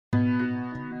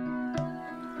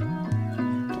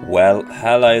Well,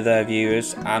 hello there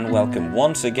viewers, and welcome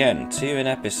once again to an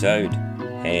episode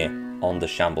here on the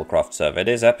Shamblecraft server. It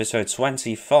is episode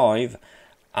 25,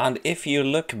 and if you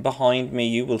look behind me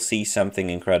you will see something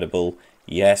incredible.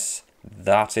 Yes,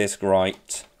 that is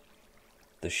right.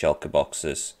 The shulker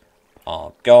boxes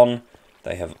are gone.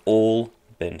 They have all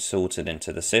been sorted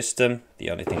into the system. The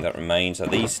only thing that remains are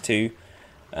these two,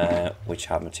 which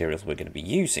have materials we're going to be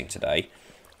using today.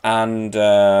 And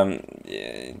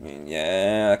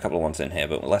yeah, a couple of ones in here,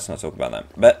 but let's not talk about them.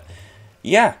 But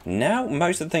yeah, now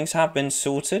most of the things have been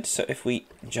sorted. So if we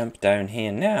jump down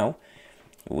here now,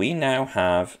 we now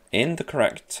have in the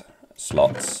correct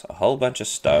slots a whole bunch of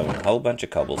stone, a whole bunch of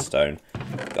cobblestone.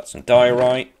 We've got some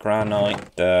diorite,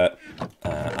 granite, dirt,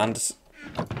 and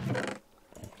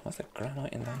what's the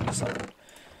granite in there? Something.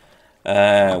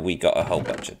 We got a whole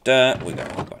bunch of dirt, we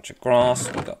got a whole bunch of grass,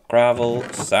 we got gravel,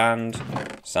 sand,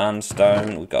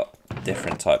 sandstone, we got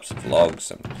different types of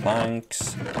logs and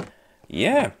planks.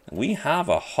 Yeah, we have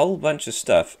a whole bunch of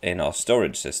stuff in our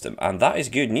storage system, and that is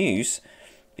good news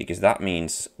because that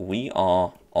means we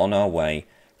are on our way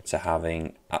to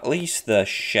having at least the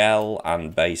shell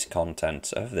and base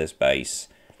contents of this base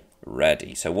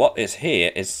ready. So what is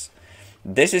here is,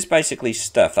 this is basically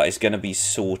stuff that is going to be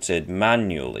sorted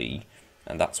manually,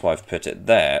 and that's why I've put it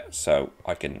there, so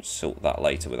I can sort that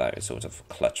later without it sort of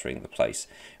cluttering the place.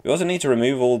 We also need to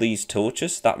remove all these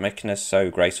torches that Micnus so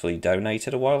gracefully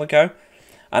donated a while ago.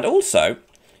 And also,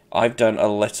 I've done a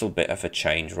little bit of a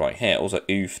change right here. Also,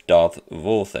 Oof Darth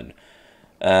Vorthen.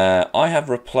 I have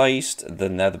replaced the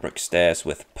nether brick stairs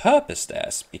with purple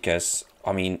stairs, because,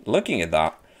 I mean, looking at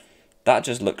that, that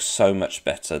just looks so much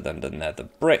better than the nether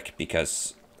brick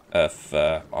because of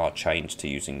our change to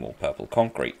using more purple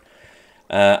concrete.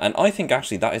 And I think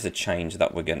actually that is a change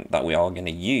that we are going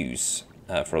to use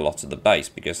for a lot of the base,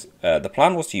 because the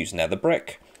plan was to use nether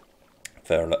brick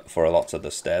for a lot of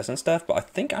the stairs and stuff, but I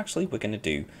think actually we're going to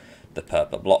do the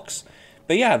purple blocks.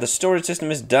 But yeah, the storage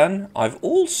system is done. I've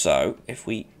also, if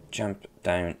we jump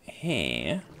down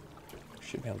here,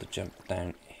 should be able to jump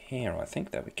down here, I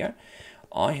think. There we go.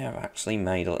 I have actually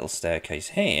made a little staircase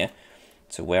here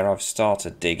to where I've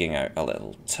started digging out a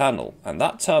little tunnel, and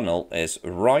that tunnel is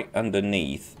right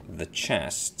underneath the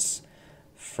chests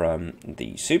from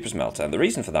the super smelter. And the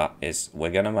reason for that is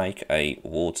we're going to make a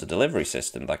water delivery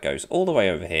system that goes all the way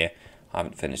over here. I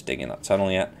haven't finished digging that tunnel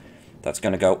yet. That's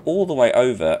going to go all the way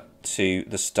over to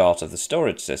the start of the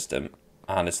storage system,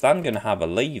 and it's then going to have a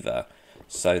lever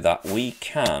so that we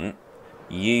can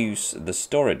use the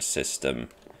storage system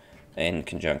in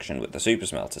conjunction with the super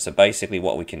smelter. So basically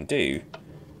what we can do...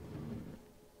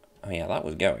 Oh yeah, that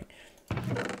was going.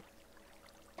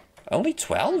 Only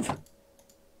 12?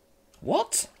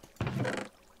 What?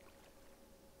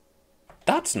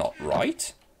 That's not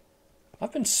right.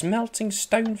 I've been smelting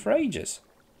stone for ages.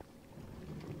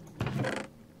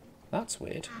 That's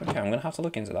weird. Okay, I'm going to have to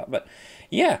look into that. But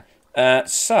yeah,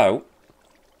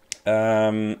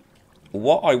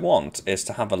 what I want is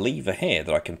to have a lever here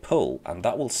that I can pull, and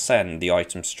that will send the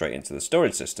items straight into the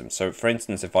storage system. So for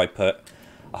instance, if I put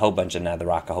a whole bunch of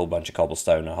netherrack, a whole bunch of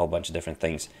cobblestone, a whole bunch of different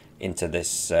things into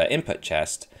this input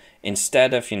chest,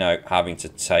 instead of, you know, having to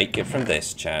take it from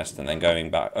this chest and then going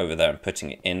back over there and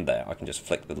putting it in there, I can just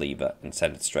flick the lever and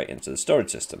send it straight into the storage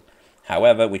system.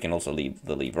 However, we can also leave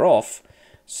the lever off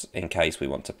in case we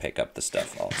want to pick up the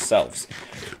stuff ourselves.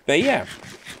 But yeah,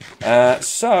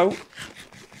 so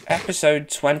episode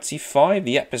 25,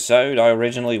 the episode I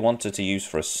originally wanted to use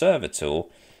for a server tour,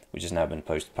 which has now been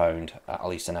postponed at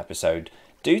least an episode,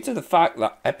 due to the fact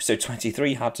that episode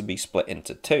 23 had to be split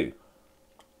into two.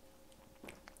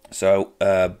 So,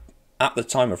 at the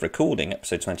time of recording,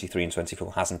 episode 23 and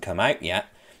 24 hasn't come out yet.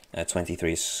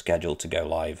 23 is scheduled to go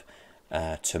live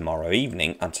tomorrow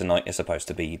evening, and tonight is supposed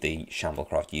to be the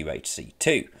Shamblecraft UHC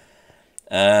 2.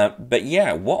 But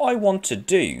yeah, what I want to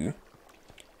do,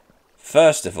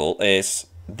 first of all, is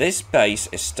this base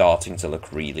is starting to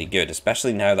look really good,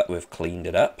 especially now that we've cleaned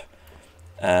it up.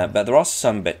 But there are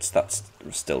some bits that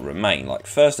still remain. Like,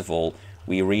 first of all,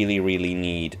 we really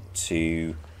need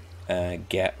to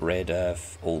get rid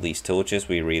of all these torches.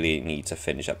 We really need to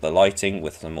finish up the lighting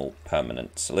with some more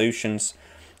permanent solutions.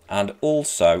 And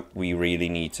also, we really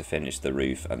need to finish the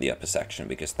roof and the upper section,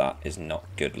 because that is not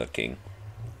good looking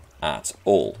at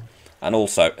all. And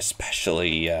also,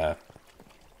 especially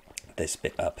this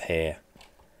bit up here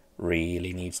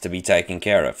really needs to be taken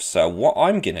care of. So what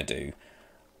I'm going to do,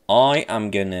 I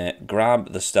am going to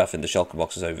grab the stuff in the shulker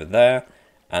boxes over there,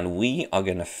 and we are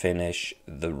going to finish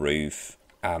the roof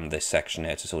and this section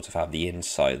here to sort of have the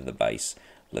inside of the base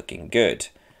looking good.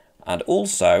 And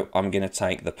also, I'm going to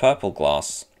take the purple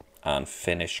glass and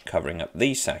finish covering up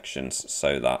these sections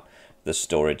so that the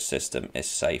storage system is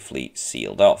safely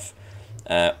sealed off.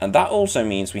 And that also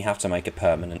means we have to make a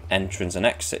permanent entrance and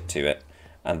exit to it,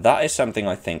 and that is something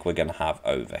I think we're going to have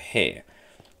over here.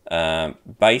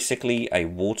 Basically a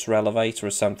water elevator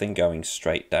or something going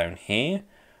straight down here.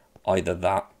 Either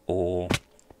that or...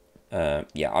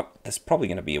 yeah, there's probably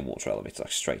going to be a water elevator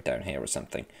like straight down here or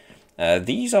something.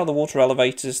 These are the water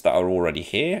elevators that are already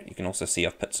here. You can also see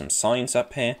I've put some signs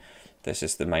up here. This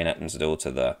is the main entrance door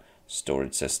to the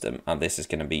storage system, and this is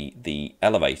going to be the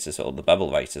elevators or the bubble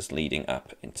elevators leading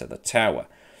up into the tower.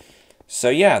 So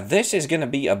yeah, this is going to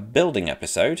be a building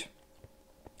episode.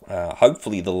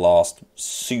 Hopefully the last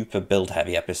super build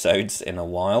heavy episodes in a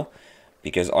while,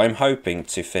 because I'm hoping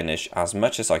to finish as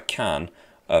much as I can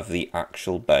of the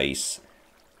actual base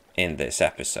in this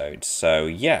episode. So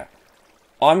yeah,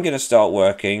 I'm going to start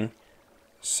working,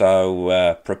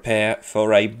 so prepare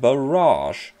for a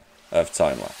barrage of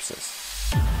time lapses.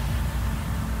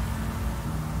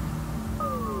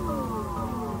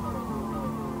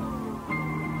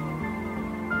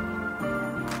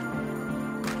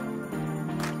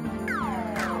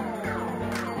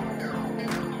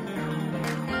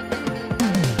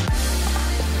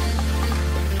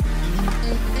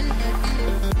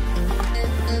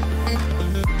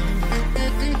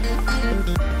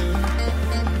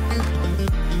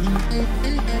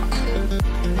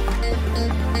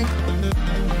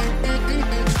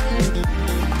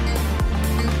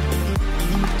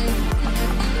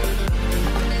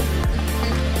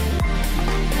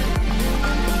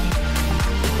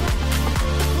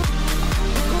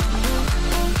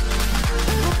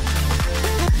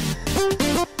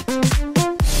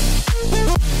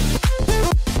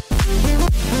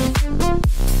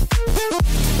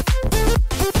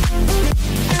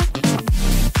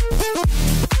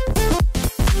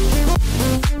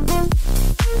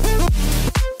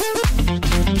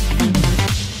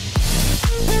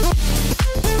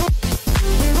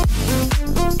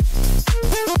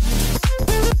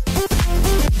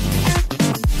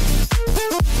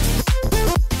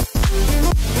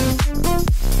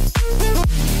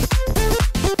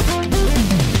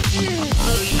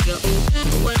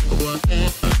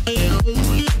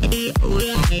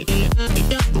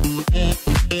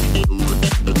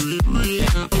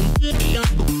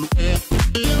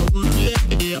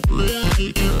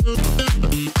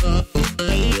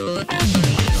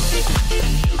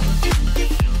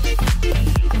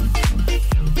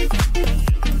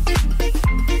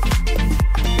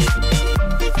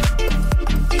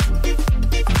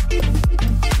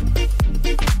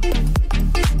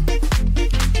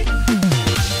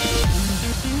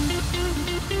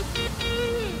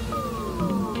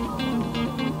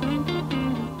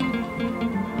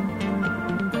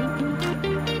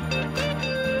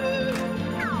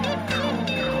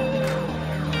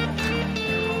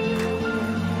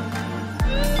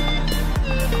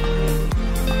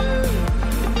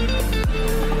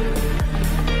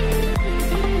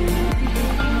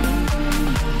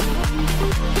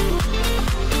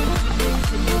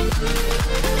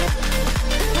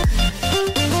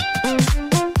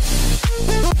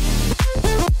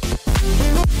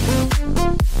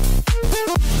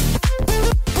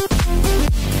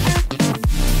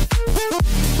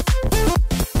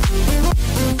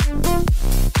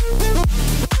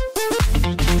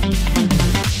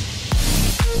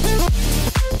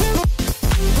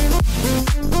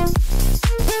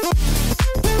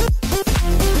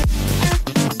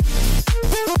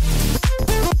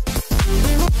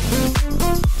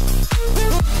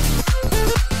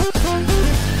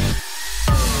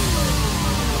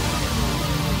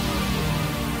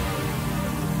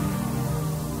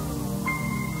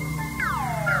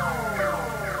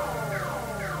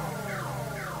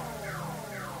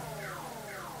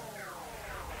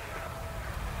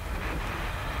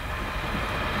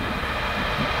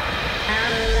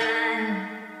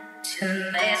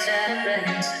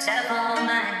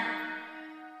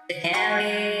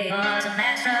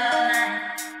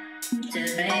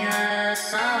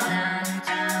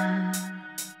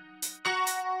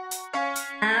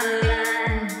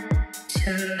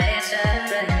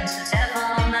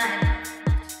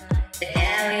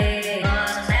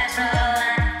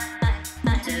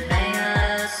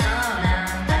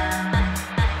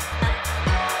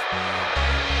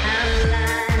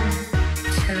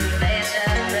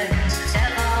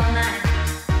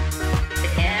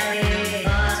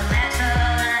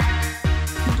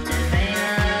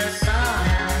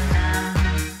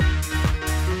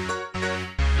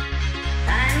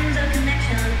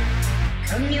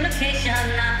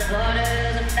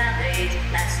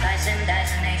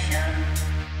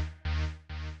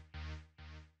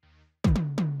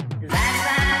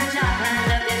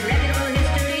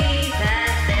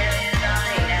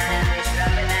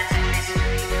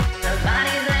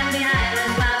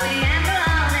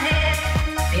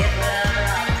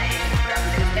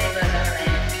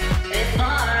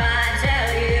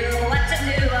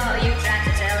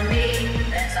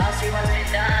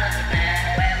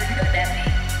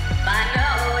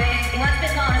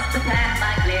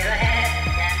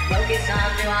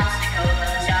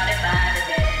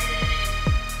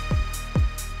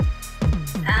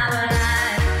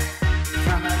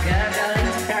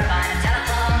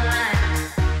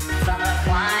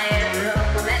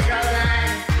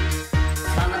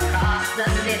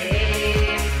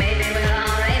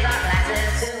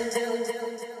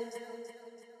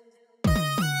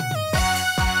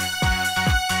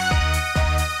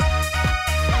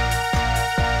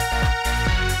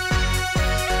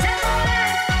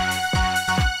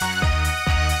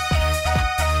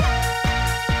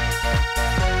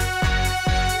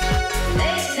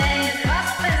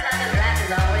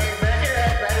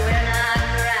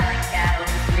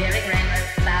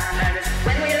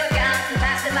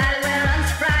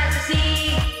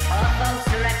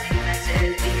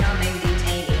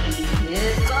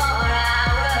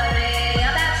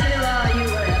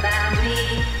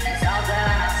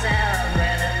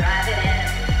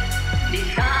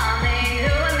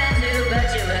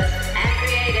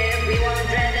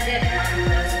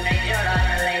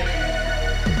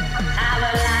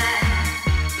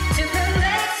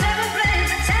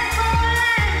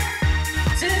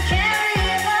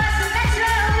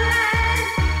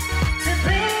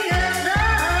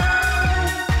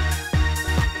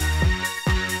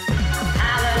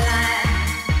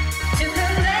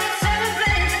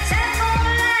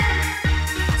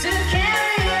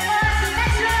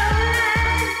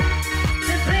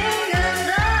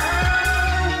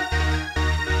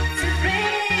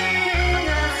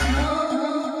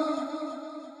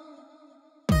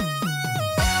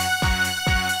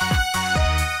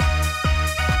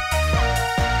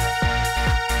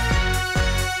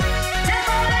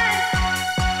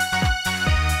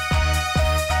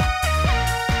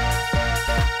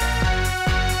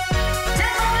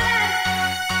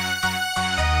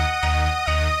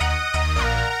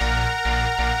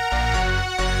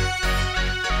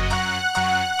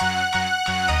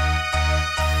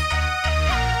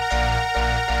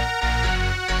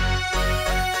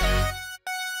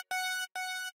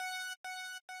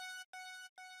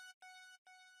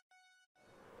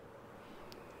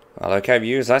 Well, okay,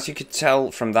 viewers, as you could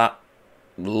tell from that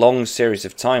long series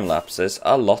of time lapses,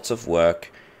 a lot of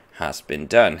work has been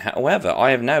done. However,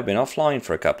 I have now been offline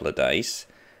for a couple of days,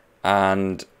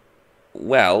 and,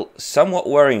 well, somewhat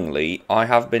worryingly, I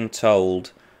have been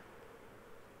told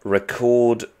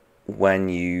record when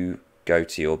you go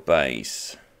to your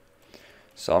base.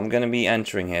 So I'm going to be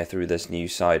entering here through this new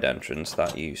side entrance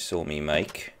that you saw me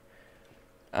make.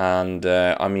 And,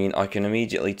 I mean, I can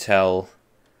immediately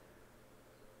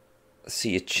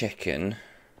see a chicken.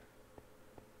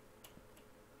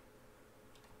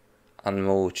 And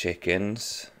more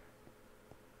chickens.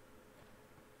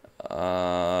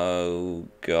 Oh,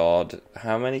 God.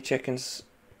 How many chickens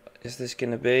is this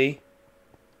going to be?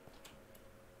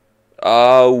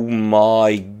 Oh,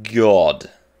 my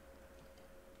God.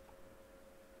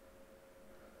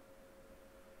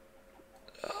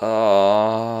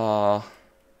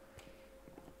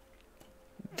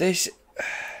 This...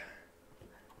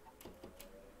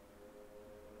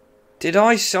 Did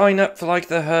I sign up for, like,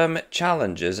 the Hermit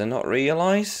Challenges and not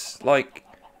realise? Like,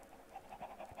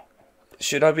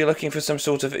 should I be looking for some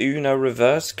sort of Uno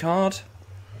reverse card?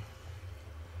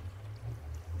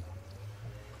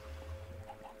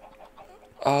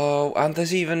 Oh, and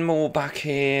there's even more back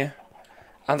here.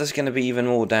 And there's going to be even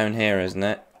more down here, isn't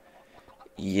it?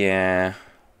 Yeah.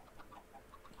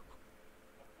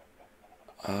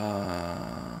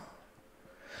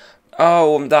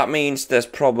 Oh, that means there's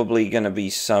probably going to be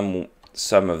some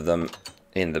of them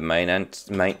in the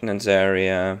maintenance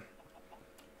area.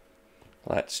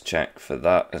 Let's check for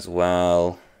that as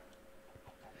well.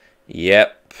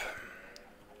 Yep.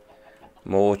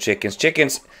 More chickens.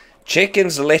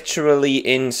 Chickens literally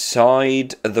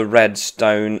inside the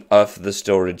redstone of the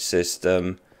storage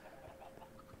system.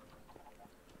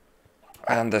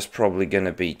 And there's probably going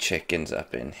to be chickens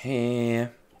up in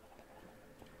here.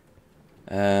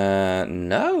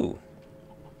 No.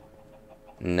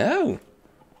 No.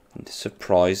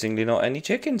 Surprisingly not any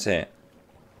chickens here.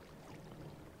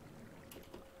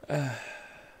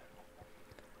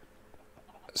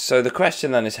 So the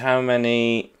question then is, how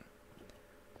many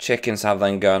chickens have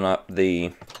then gone up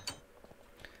the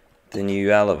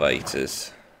new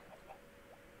elevators?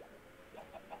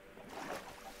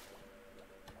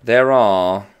 There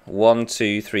are 1,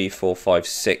 2, 3, 4, 5,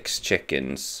 6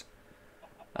 chickens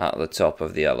at the top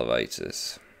of the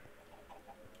elevators.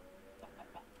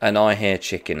 And I hear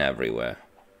chicken everywhere.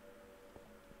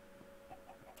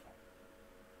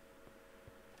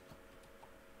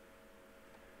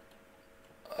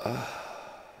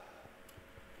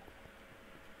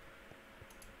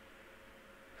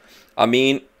 I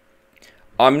mean,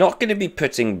 I'm not going to be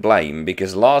putting blame,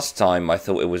 because last time I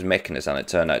thought it was Mickness and it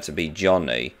turned out to be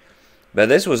Johnny. But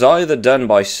this was either done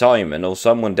by Simon, or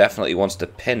someone definitely wants to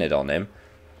pin it on him,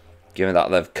 given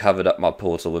that they've covered up my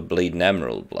portal with bleeding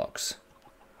emerald blocks.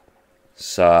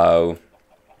 So...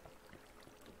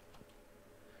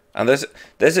 And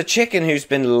there's a chicken who's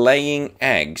been laying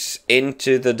eggs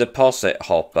into the deposit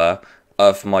hopper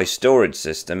of my storage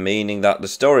system, meaning that the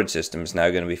storage system is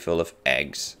now going to be full of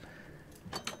eggs.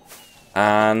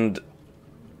 And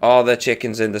are there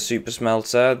chickens in the super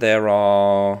smelter? There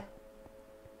are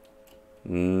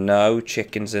no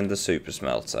chickens in the super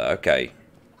smelter. Okay.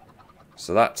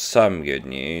 So that's some good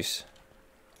news.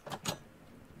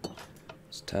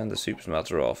 Let's turn the super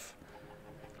smelter off.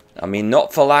 I mean,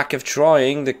 not for lack of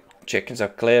trying. The chickens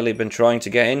have clearly been trying to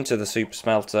get into the super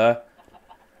smelter.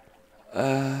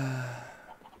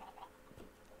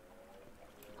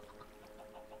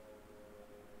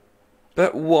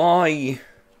 But why?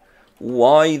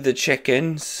 Why the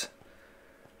chickens?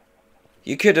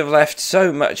 You could have left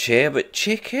so much here, but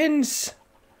chickens?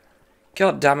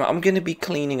 God damn it, I'm going to be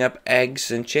cleaning up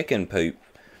eggs and chicken poop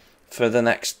for the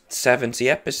next 70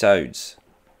 episodes.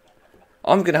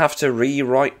 I'm going to have to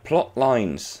rewrite plot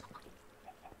lines.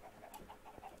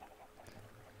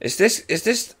 Is this,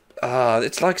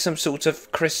 it's like some sort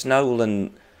of Chris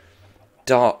Nolan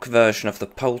dark version of the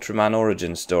Poultryman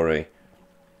origin story.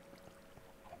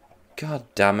 God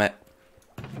damn it.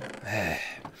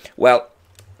 Well,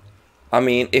 I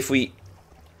mean, if we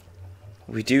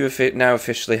do now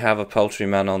officially have a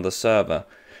Poultryman on the server.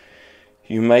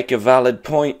 You make a valid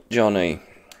point, Johnny.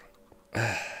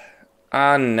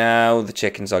 And now the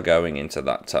chickens are going into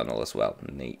that tunnel as well.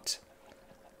 Neat.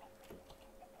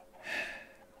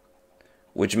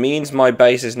 Which means my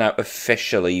base is now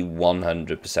officially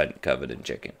 100% covered in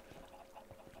chicken.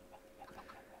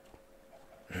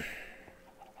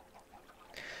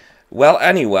 Well,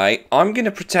 anyway, I'm going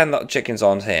to pretend that the chickens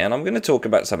aren't here, and I'm going to talk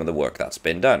about some of the work that's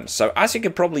been done. So, as you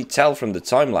can probably tell from the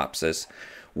time lapses,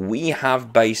 we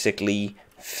have basically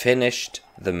finished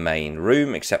the main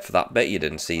room, except for that bit, you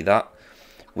didn't see that.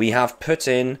 We have put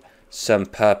in some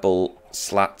purple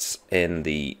slats in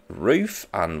the roof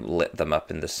and lit them up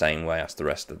in the same way as the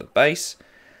rest of the base.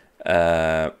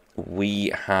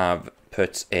 We have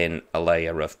put in a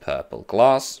layer of purple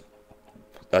glass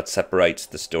that separates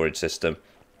the storage system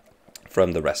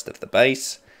from the rest of the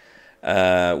base.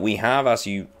 We have,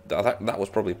 that was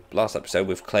probably last episode,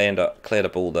 we've cleared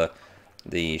up all the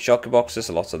shulker boxes.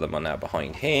 A lot of them are now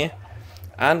behind here.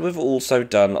 And we've also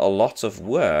done a lot of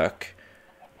work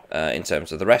in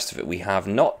terms of the rest of it. We have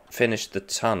not finished the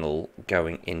tunnel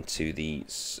going into the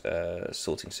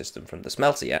sorting system from the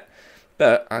smelter yet.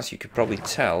 But, as you could probably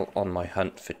tell on my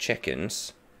hunt for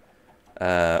chickens...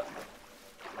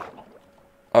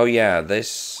 oh yeah,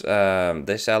 this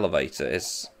elevator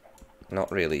is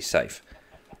not really safe.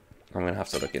 I'm going to have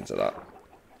to look into that.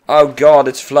 Oh god,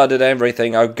 it's flooded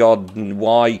everything. Oh god,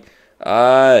 why?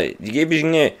 Hiya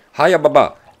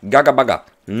baba, gaga baga.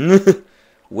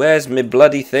 Where's me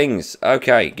bloody things?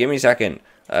 Okay, give me a second.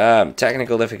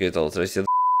 Technical difficulties.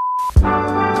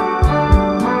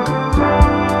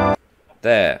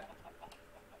 There.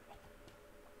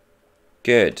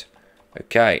 Good.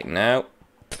 Okay, now.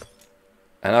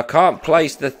 And I can't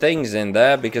place the things in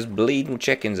there because bleeding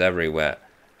chickens everywhere.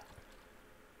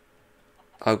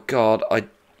 Oh god,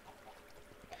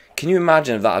 Can you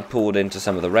imagine if that had poured into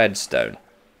some of the redstone?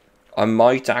 I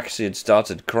might actually have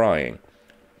started crying.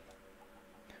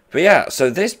 But yeah,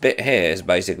 so this bit here is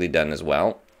basically done as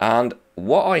well. And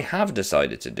what I have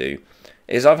decided to do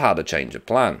is I've had a change of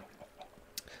plan.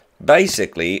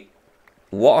 Basically,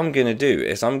 what I'm going to do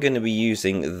is I'm going to be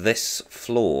using this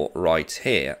floor right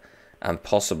here and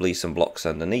possibly some blocks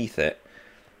underneath it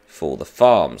for the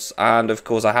farms. And of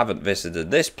course I haven't visited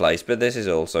this place, but this is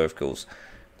also of course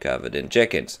covered in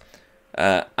chickens.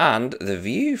 And the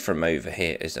view from over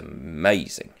here is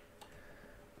amazing.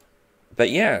 But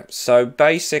yeah, so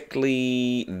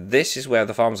basically this is where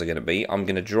the farms are going to be. I'm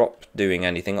going to drop doing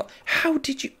anything. How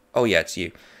did you... Oh yeah, it's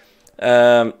you.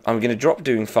 I'm going to drop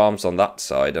doing farms on that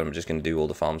side. I'm just going to do all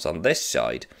the farms on this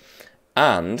side.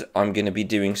 And I'm going to be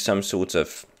doing some sort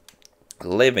of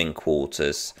living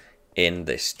quarters in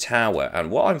this tower.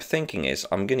 And what I'm thinking is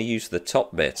I'm going to use the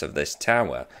top bit of this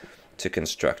tower to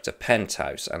construct a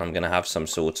penthouse. And I'm going to have some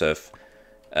sort of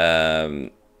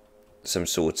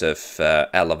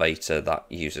elevator that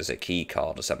uses a key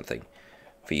card or something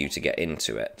for you to get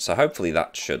into it. So hopefully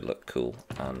that should look cool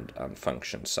and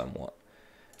function somewhat.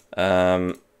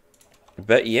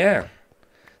 But yeah,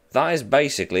 that is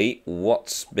basically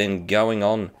what's been going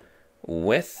on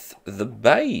with the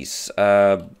base.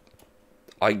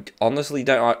 I honestly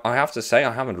don't... I have to say,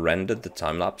 I haven't rendered the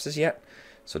time lapses yet,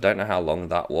 so I don't know how long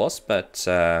that was, but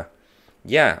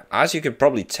yeah, as you could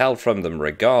probably tell from them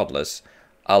regardless,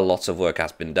 a lot of work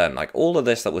has been done. Like, all of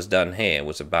this that was done here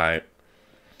was about...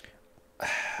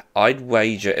 I'd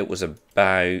wager it was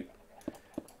about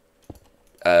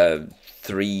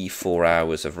 3-4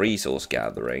 hours of resource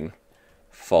gathering,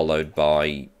 followed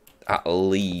by at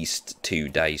least 2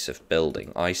 days of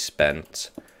building. I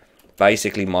spent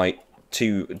basically my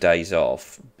 2 days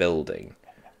off building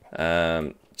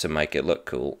to make it look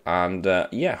cool, and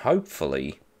yeah,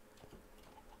 hopefully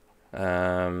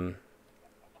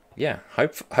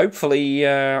hopefully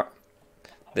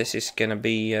this is going to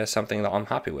be something that I'm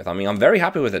happy with. I mean, I'm very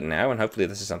happy with it now, and hopefully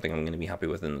this is something I'm going to be happy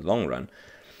with in the long run.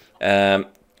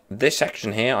 This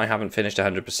section here, I haven't finished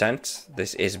 100%.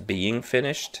 This is being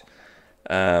finished,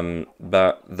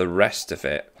 but the rest of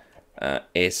it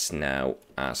is now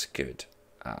as good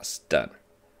as done.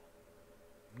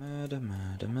 Murder,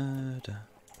 murder, murder.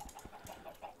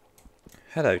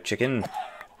 Hello, chicken.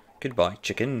 Goodbye,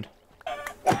 chicken.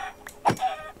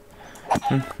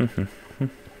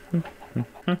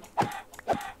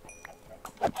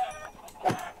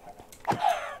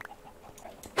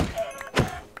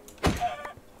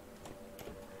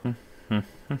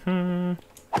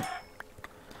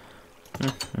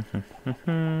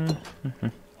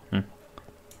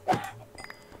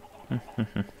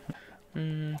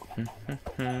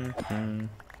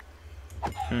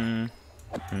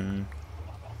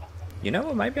 You know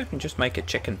what, maybe I can just make a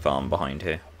chicken farm behind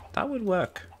here. That would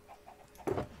work.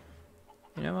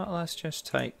 You know what, let's just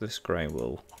take this grey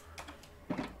wool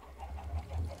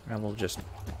and we'll just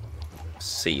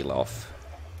seal off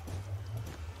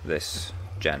this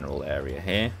general area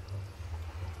here.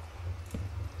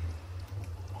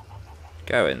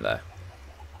 Go in there.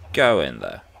 Go in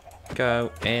there.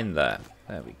 Go in there.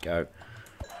 There we go.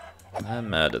 And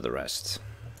murder the rest.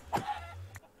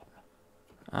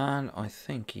 And I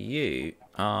think you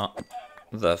are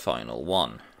the final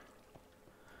one.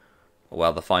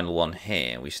 Well, the final one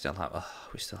here. We still have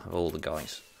all the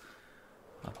guys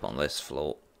up on this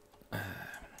floor. I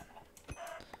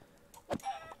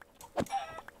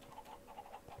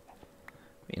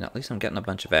mean, at least I'm getting a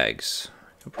bunch of eggs.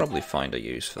 I can probably find a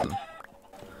use for them.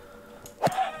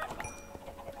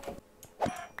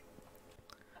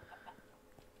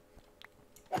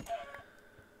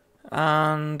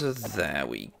 And there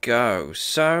we go.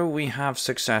 So we have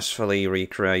successfully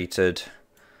recreated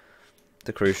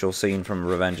the crucial scene from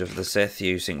Revenge of the Sith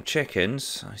using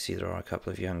chickens. I see there are a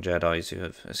couple of young Jedis who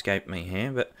have escaped me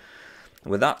here, but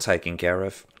with that taken care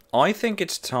of, I think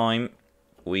it's time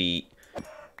we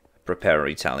prepare a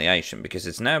retaliation, because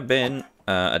it's now been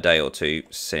a day or two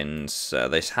since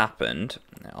this happened.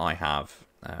 I have,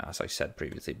 as I said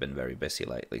previously, been very busy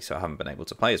lately, so I haven't been able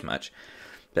to play as much.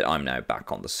 But I'm now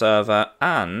back on the server,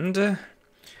 and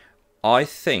I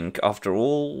think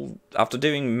spending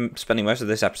most of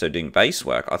this episode doing base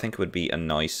work, I think it would be a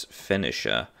nice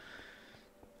finisher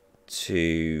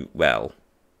to, well,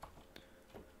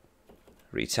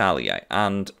 retaliate.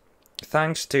 And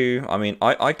thanks to, I mean,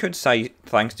 I could say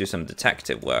thanks to some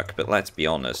detective work, but let's be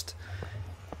honest,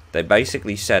 they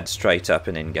basically said straight up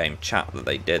in in-game chat that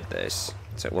they did this,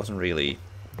 so it wasn't really,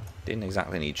 didn't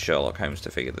exactly need Sherlock Holmes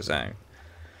to figure this out.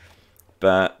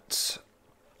 But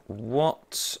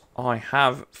what I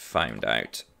have found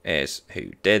out is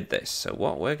who did this. So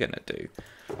what we're going to do,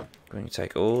 we're going to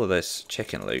take all of this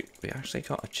chicken loot. We actually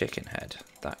got a chicken head.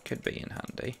 That could be in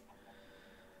handy.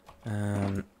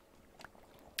 And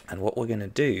what we're going to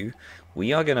do,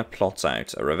 we are going to plot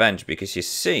out a revenge. Because you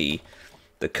see,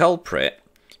 the culprit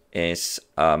is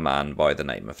a man by the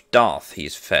name of Darth.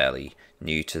 He's fairly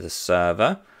new to the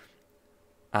server.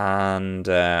 And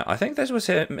I think this was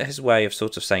his way of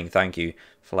sort of saying thank you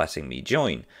for letting me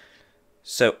join.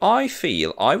 So I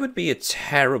feel I would be a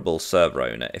terrible server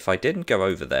owner if I didn't go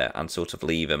over there and sort of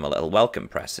leave him a little welcome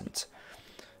present.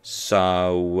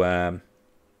 So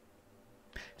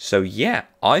yeah,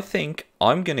 I think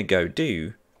I'm going to go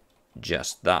do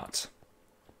just that.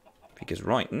 Because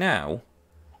right now,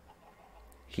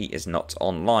 he is not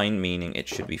online, meaning it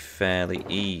should be fairly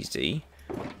easy.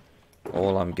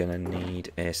 All I'm going to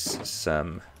need is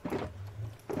some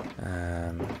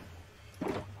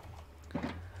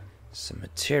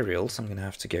materials. I'm going to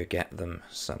have to go get them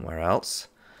somewhere else.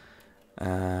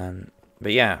 But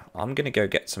yeah, I'm going to go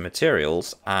get some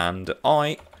materials, and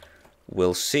I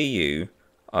will see you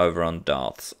over on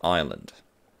Darth's Island.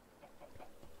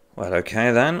 Well,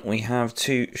 okay then, we have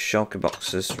 2 shulker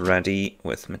boxes ready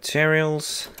with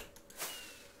materials.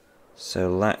 So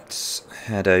let's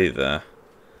head over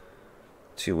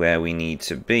to where we need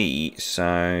to be.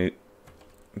 So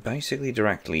basically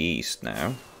directly east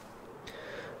now.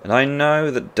 And I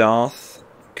know that Darth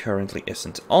currently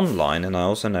isn't online, and I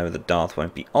also know that Darth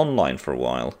won't be online for a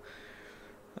while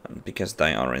because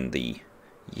they are in the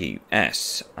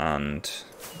US and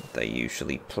they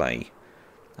usually play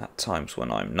at times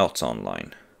when I'm not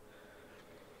online.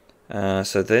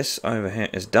 So this over here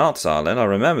is Darth's Island. I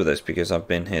remember this because I've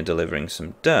been here delivering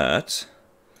some dirt.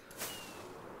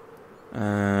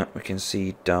 We can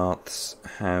see Darth's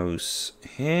house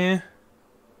here,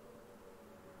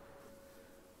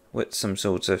 with some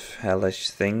sort of hellish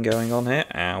thing going on here.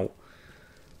 Ow.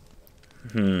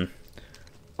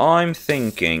 I'm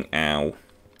thinking, ow,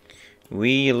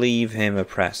 we leave him a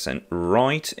present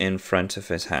right in front of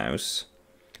his house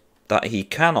that he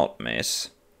cannot miss.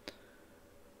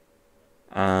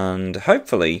 And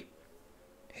hopefully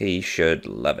he should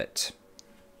love it.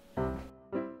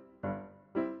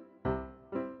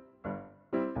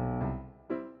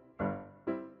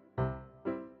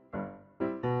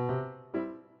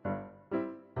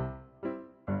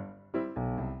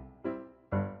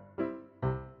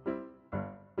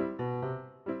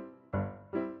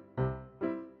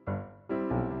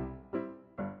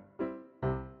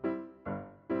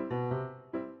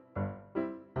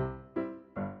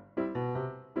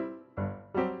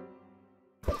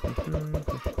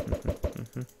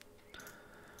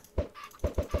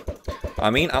 I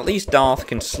mean, at least Darth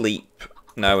can sleep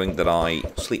knowing that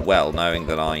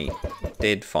I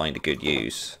did find a good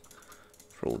use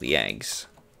for all the eggs.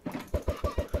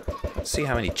 Let's see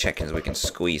how many chickens we can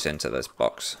squeeze into this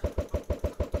box.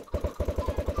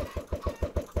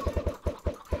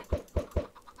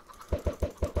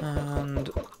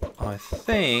 And I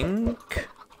think...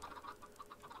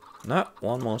 no,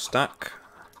 one more stack.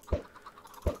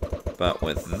 But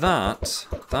with that,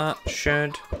 that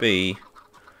should be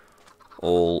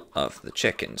all of the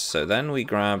chickens. So then we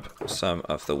grab some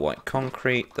of the white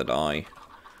concrete that I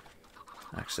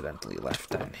accidentally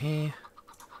left down here.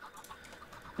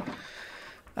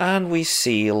 And we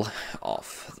seal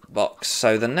off the box.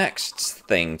 So the next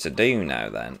thing to do now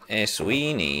then is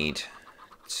we need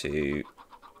to,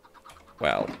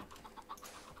 well,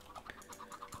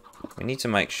 we need to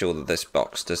make sure that this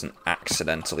box doesn't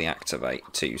accidentally activate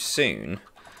too soon.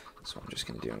 So what I'm just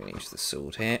going to do, I'm going to use the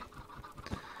sword here.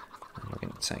 And we're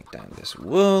going to take down this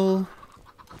wool.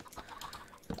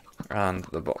 And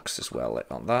the box is well lit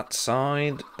on that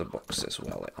side. The box is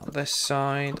well lit on this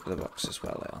side. The box is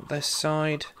well lit on this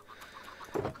side.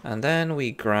 And then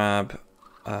we grab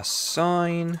a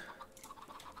sign.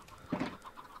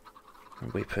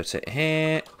 And we put it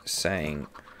here saying,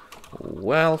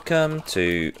 "Welcome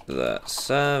to the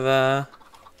server.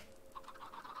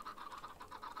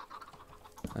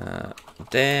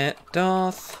 Dear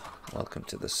Darth, welcome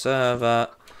to the server.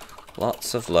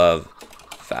 Lots of love,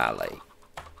 Phali."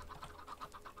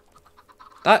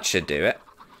 That should do it.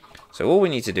 So all we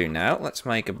need to do now, let's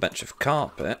make a bunch of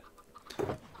carpet.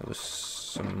 There was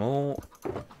some more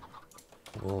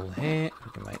wool here.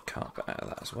 We can make carpet out of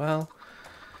that as well.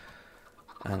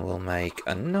 And we'll make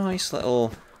a nice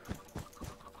little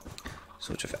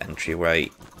sort of entryway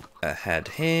ahead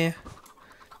here.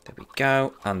 There we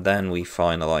go. And then we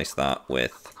finalise that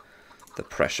with the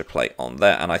pressure plate on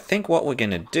there. And I think what we're going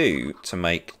to do to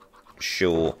make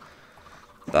sure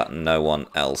that no one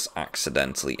else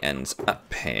accidentally ends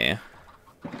up here.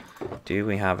 Do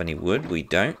we have any wood? We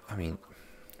don't. I mean,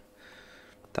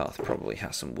 Darth probably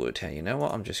has some wood here. You know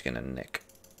what? I'm just going to nick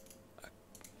a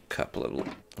couple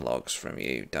of logs from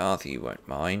you. Darth, you won't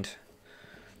mind.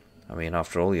 I mean,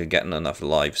 after all, you're getting enough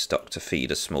livestock to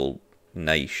feed a small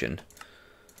nation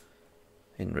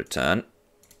in return.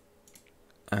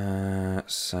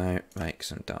 So, make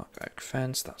some dark oak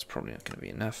fence. That's probably not going to be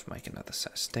enough. Make another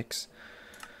set of sticks.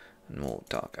 And more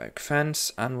dark oak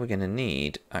fence. And we're going to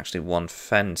need, actually, one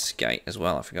fence gate as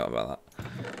well. I forgot about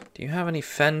that. Do you have any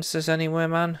fences anywhere,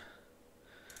 man?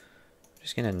 I'm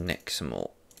just going to nick some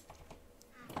more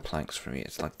planks from you.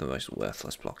 It's like the most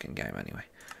worthless block in game anyway.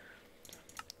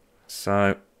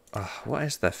 So, what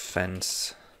is the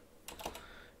fence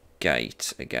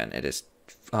gate again? It is...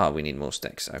 we need more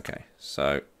sticks. Okay,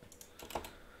 so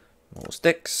more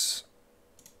sticks.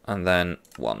 And then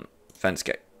one fence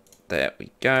gate. There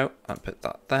we go. And put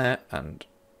that there. And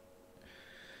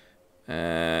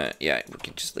yeah, we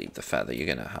can just leave the feather. You're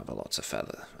going to have a lot of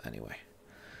feather anyway.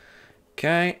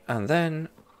 Okay, and then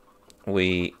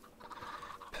we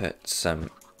put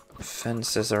some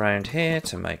fences around here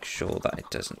to make sure that it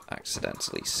doesn't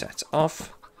accidentally set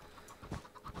off.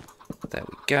 There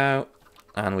we go.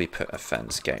 And we put a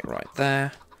fence gate right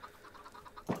there.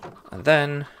 And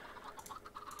then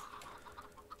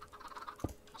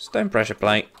Stone pressure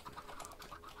plate.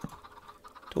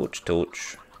 Torch,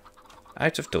 torch.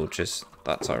 Out of torches.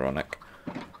 That's ironic.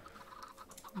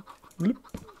 Bloop.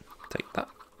 Take that.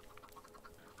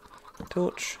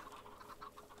 Torch.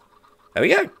 There we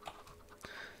go.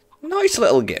 Nice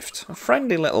little gift. A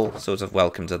friendly little sort of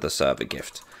welcome to the server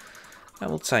gift. I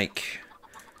will take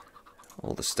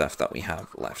all the stuff that we have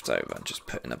left over and just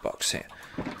put in a box here.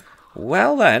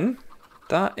 Well then,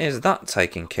 that is that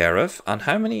taken care of. And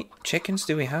how many chickens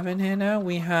do we have in here now?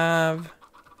 We have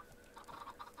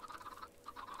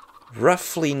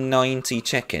roughly 90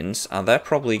 chickens, and they're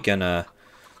probably gonna,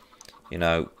 you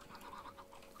know,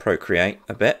 procreate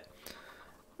a bit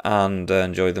and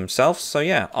enjoy themselves. So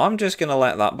yeah, I'm just gonna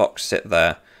let that box sit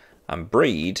there and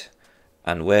breed,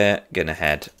 and we're gonna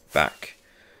head back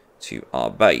to our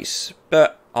base.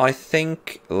 But I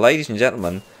think, ladies and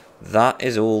gentlemen, that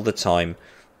is all the time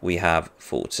we have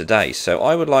for today. So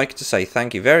I would like to say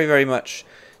thank you very, very much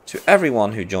to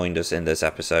everyone who joined us in this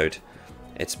episode.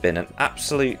 It's been an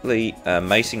absolutely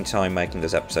amazing time making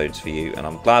those episodes for you, and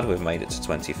I'm glad we've made it to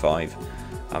 25.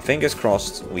 And fingers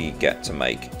crossed we get to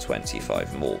make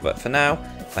 25 more. But for now,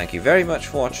 thank you very much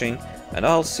for watching, and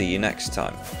I'll see you next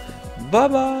time. Bye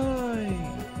bye!